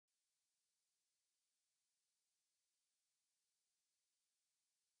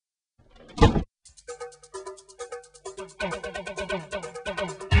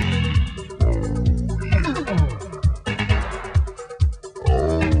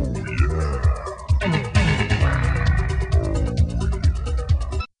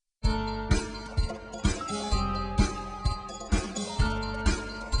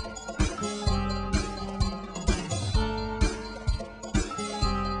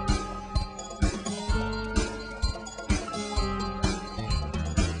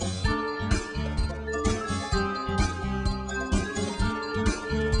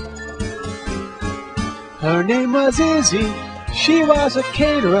Her name was Izzy, she was a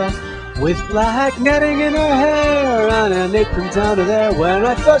caterer, with black netting in her hair and an apron down to there. When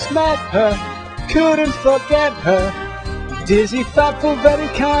I first met her, couldn't forget her. Dizzy, thoughtful, very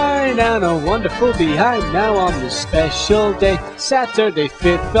kind, and a wonderful behind. Now on this special day, Saturday,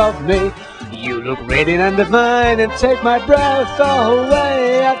 5th of May, you look radiant and divine and take my breath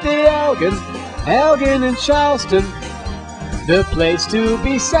away. At the Elgin in Charlestown, the place to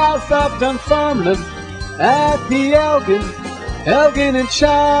be south of Dunfermline. At the Elgin in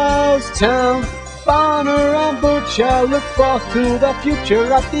Charlestown, farmer and butcher look forth to the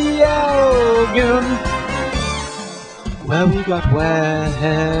future at the Elgin. Well, we got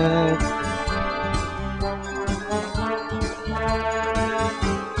wet.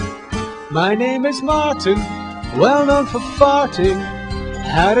 My name is Martin, well known for farting.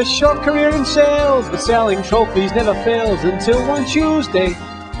 Had a short career in sales, but selling trophies never fails. Until one Tuesday,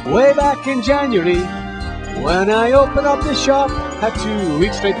 way back in January, when I opened up the shop, had 2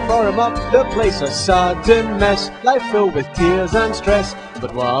 weeks straight for 'em up. The place a sodden mess, life filled with tears and stress.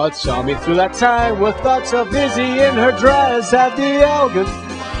 But what saw me through that time were thoughts of Izzy in her dress. At the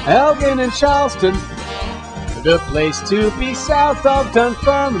Elgin in Charlestown, the place to be south of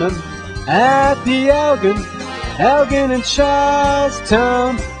Dunfermline. At the Elgin in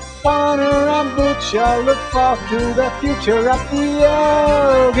Charlestown, farmer and butcher look forth to the future at the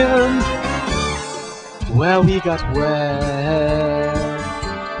Elgin. Well, we got wet.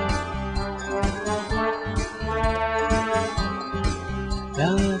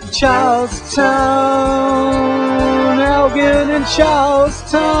 Charlestown, Elgin in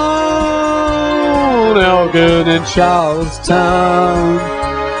Charlestown, Elgin in Charlestown,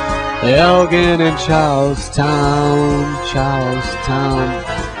 Elgin in Charlestown, Charlestown,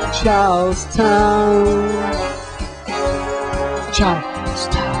 Charlestown, Charlestown.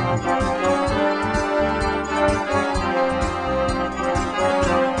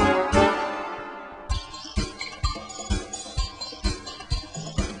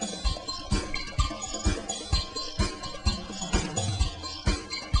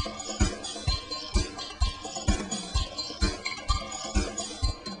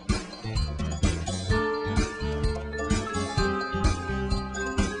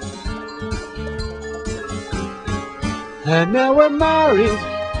 And now we're married,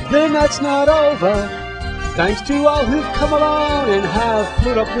 the night's not over. Thanks to all who've come along and have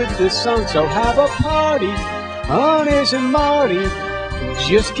put up with this song. So have a party on Izzy and Marty.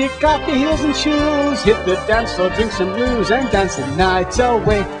 Just kick off your heels and shoes, hit the dance floor, drink some blues, and dance the night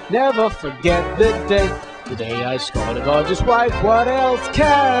away. Never forget the day I scored a gorgeous wife. What else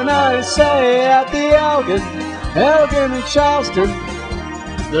can I say? At the Elgin in Charlestown,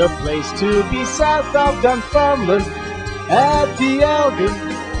 the place to be south of Dunfermline. At the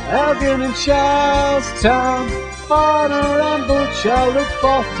Elgin in Charlestown, farmer and butcher look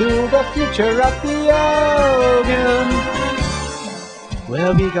forth to the future at the Elgin.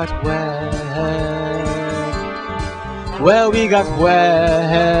 Well, we got wet. Well, we got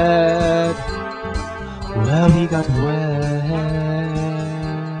wet. Well, we got wet.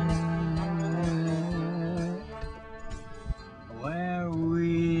 Well,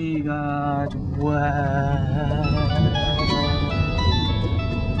 we got wet.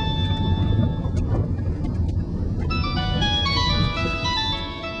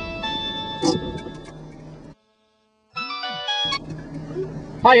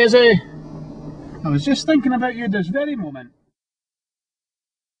 Hi Izzy! I was just thinking about you this very moment.